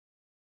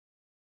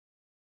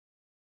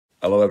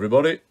Hello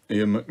everybody,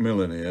 Ian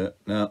McMillan here.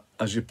 Now,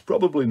 as you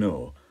probably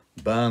know,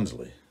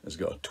 Barnsley has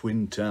got a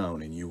twin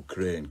town in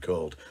Ukraine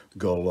called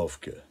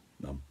Gorlovka.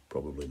 I'm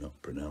probably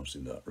not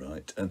pronouncing that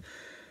right. And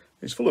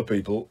it's full of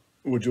people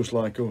who are just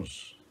like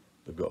us.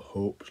 They've got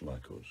hopes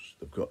like us.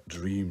 They've got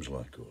dreams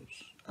like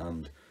us.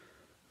 And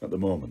at the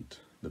moment,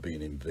 they're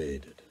being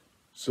invaded.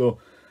 So,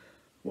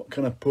 what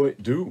can a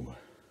poet do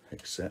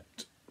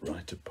except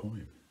write a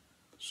poem?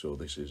 So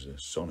this is a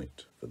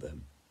sonnet for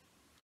them.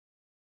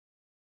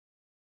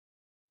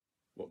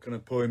 What can a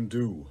poem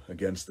do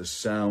against the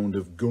sound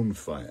of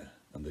gunfire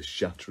and the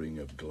shattering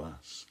of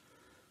glass?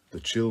 The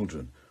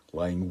children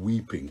lying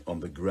weeping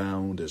on the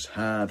ground as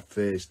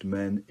hard-faced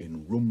men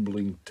in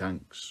rumbling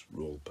tanks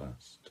roll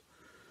past.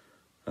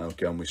 How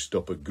can we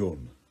stop a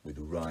gun with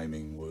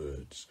rhyming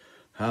words?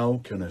 How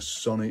can a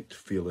sonnet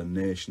feel a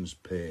nation's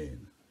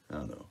pain?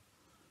 I know,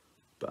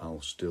 but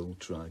I'll still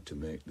try to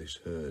make this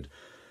heard.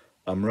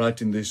 I'm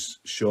writing this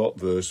short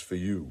verse for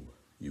you,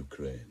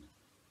 Ukraine.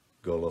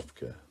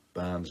 Gorlovka,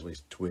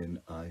 Barnsley's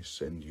twin, I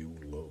send you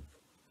love.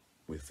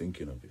 We're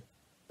thinking of you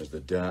as the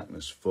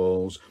darkness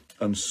falls,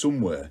 and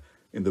somewhere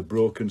in the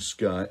broken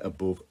sky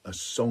above, a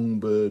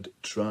songbird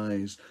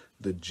tries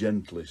the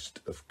gentlest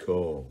of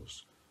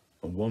calls.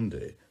 And one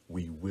day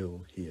we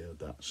will hear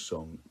that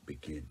song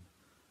begin.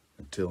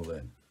 Until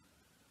then,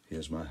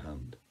 here's my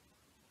hand,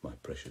 my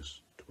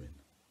precious